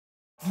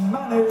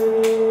Manny,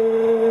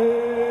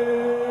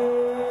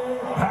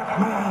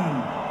 Pacquiao.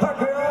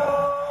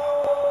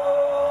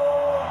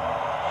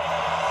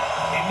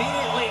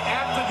 Immediately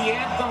after the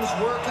anthems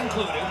were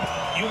concluded,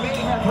 you may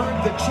have heard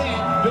the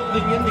chant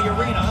building in the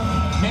arena,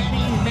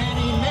 Manny,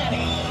 Manny,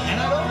 Manny.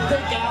 And I don't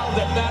think, Al,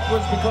 that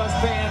was because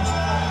fans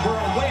were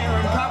aware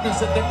and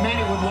cognizant that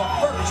Manny would walk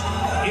first.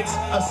 It's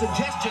a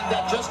suggestion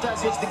that, just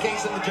as is the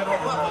case in the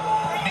general public,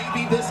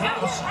 maybe this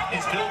house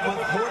is filled with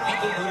more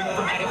people rooting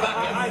for Manny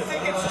Pacquiao. I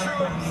think it's true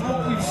from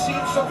what we've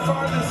seen so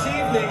far this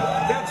evening.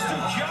 That's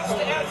just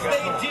as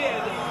they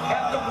did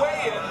at the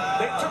weigh-in.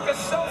 They took a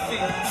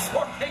selfie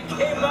before they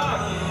came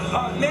out.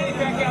 Manny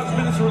Pacquiao's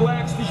been as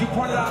relaxed, as you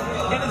pointed out,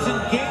 and as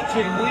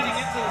engaging leading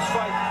into this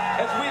fight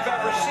as we've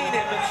ever seen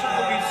him, and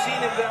certainly we've seen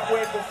him that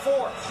way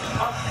before.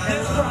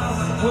 This crowd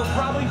will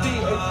probably be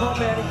a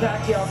pro-Manny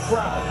Pacquiao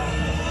crowd.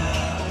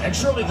 And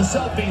surely the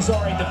selfies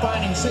are a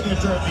defining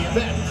signature of the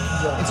event.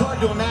 It's hard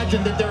to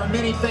imagine that there are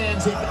many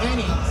fans, if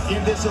any,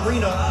 in this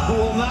arena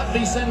who will not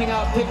be sending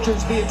out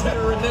pictures via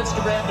Twitter and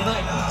Instagram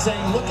tonight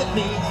saying, look at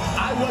me,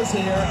 I was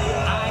here,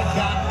 I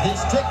got this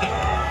ticket.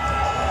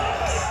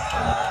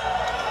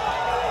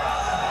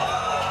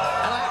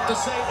 And I have to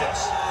say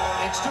this,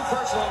 it's too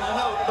personal a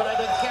note, but I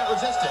can't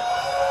resist it.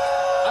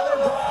 I've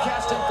been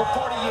broadcasting for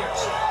 40 years,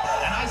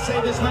 and I say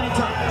this many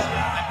times,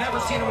 I've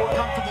never seen a more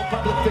comfortable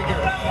public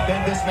figure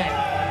than this man.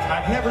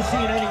 I've never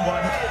seen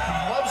anyone who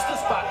loves the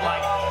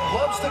spotlight,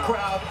 loves the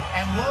crowd,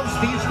 and loves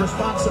these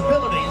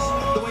responsibilities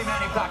the way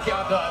Manny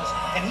Pacquiao does,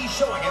 and he's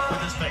showing it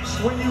with his face.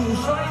 When you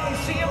finally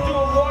see him do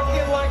a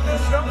walk-in like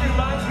this, it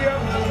reminds me of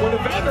when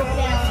Evander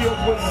Holyfield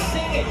was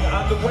singing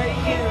on the way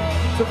in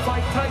to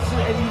fight Tyson,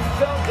 and you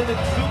felt an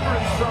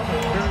exuberance from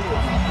him. There he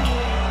is.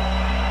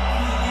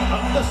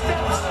 Up the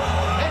steps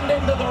and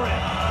into the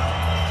ring.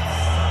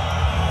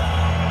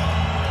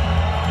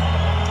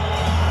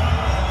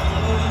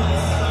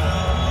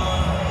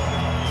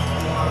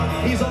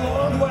 He's a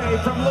long way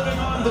from living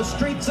on the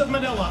streets of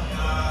Manila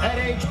at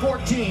age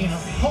 14,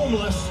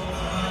 homeless,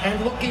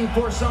 and looking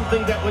for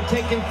something that would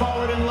take him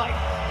forward in life.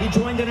 He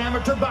joined an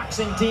amateur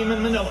boxing team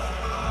in Manila.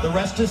 The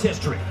rest is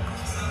history.